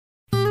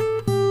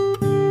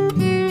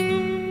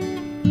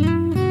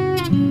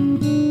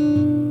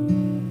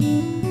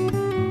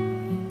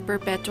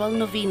Perpetual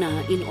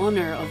Novena in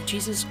honor of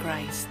Jesus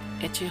Christ,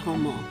 Ecce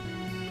Homo.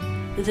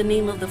 In the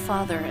name of the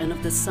Father, and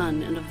of the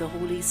Son, and of the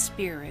Holy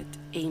Spirit.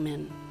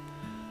 Amen.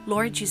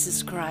 Lord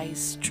Jesus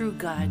Christ, true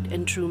God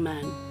and true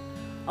man,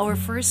 our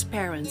first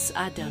parents,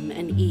 Adam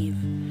and Eve,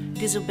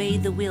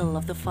 disobeyed the will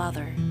of the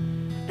Father,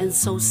 and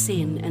so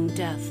sin and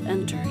death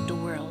entered the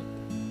world.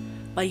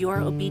 By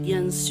your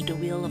obedience to the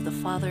will of the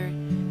Father,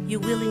 you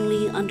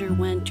willingly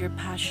underwent your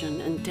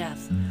passion and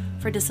death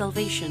for the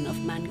salvation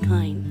of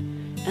mankind,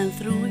 and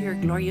through your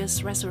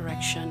glorious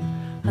resurrection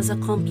has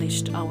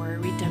accomplished our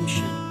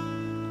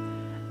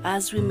redemption.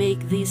 As we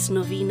make this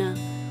novena,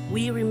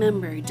 we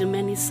remember the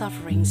many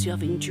sufferings you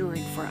have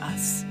endured for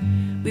us.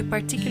 We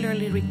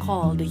particularly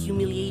recall the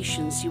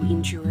humiliations you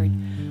endured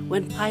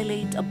when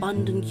Pilate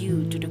abandoned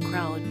you to the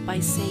crowd by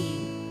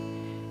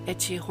saying,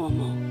 Ecce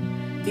Homo,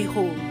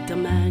 behold the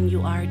man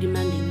you are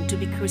demanding to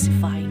be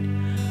crucified.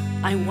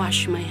 I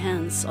wash my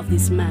hands of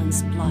this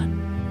man's blood.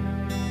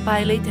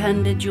 Pilate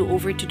handed you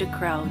over to the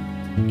crowd,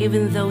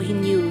 even though he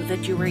knew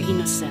that you were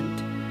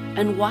innocent,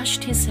 and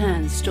washed his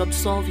hands to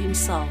absolve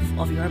himself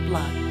of your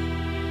blood.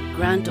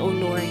 Grant, O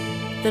Lord,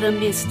 that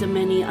amidst the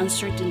many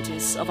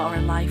uncertainties of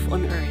our life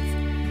on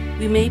earth,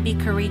 we may be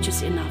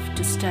courageous enough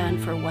to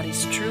stand for what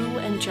is true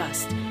and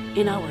just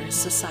in our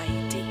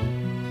society.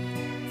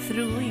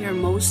 Through your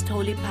most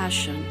holy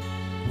passion,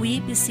 we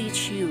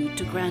beseech you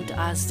to grant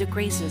us the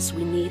graces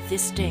we need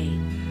this day.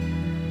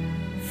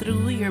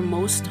 Through your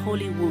most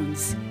holy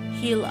wounds,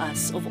 heal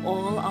us of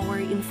all our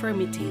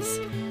infirmities,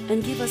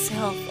 and give us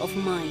health of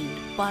mind,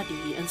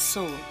 body, and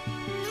soul.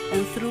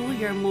 And through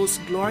your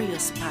most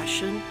glorious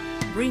passion,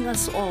 bring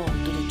us all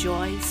to the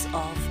joys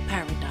of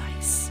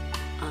paradise.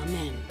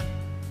 Amen.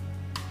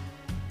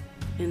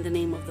 In the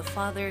name of the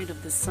Father, and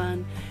of the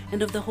Son,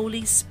 and of the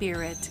Holy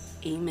Spirit.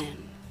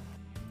 Amen.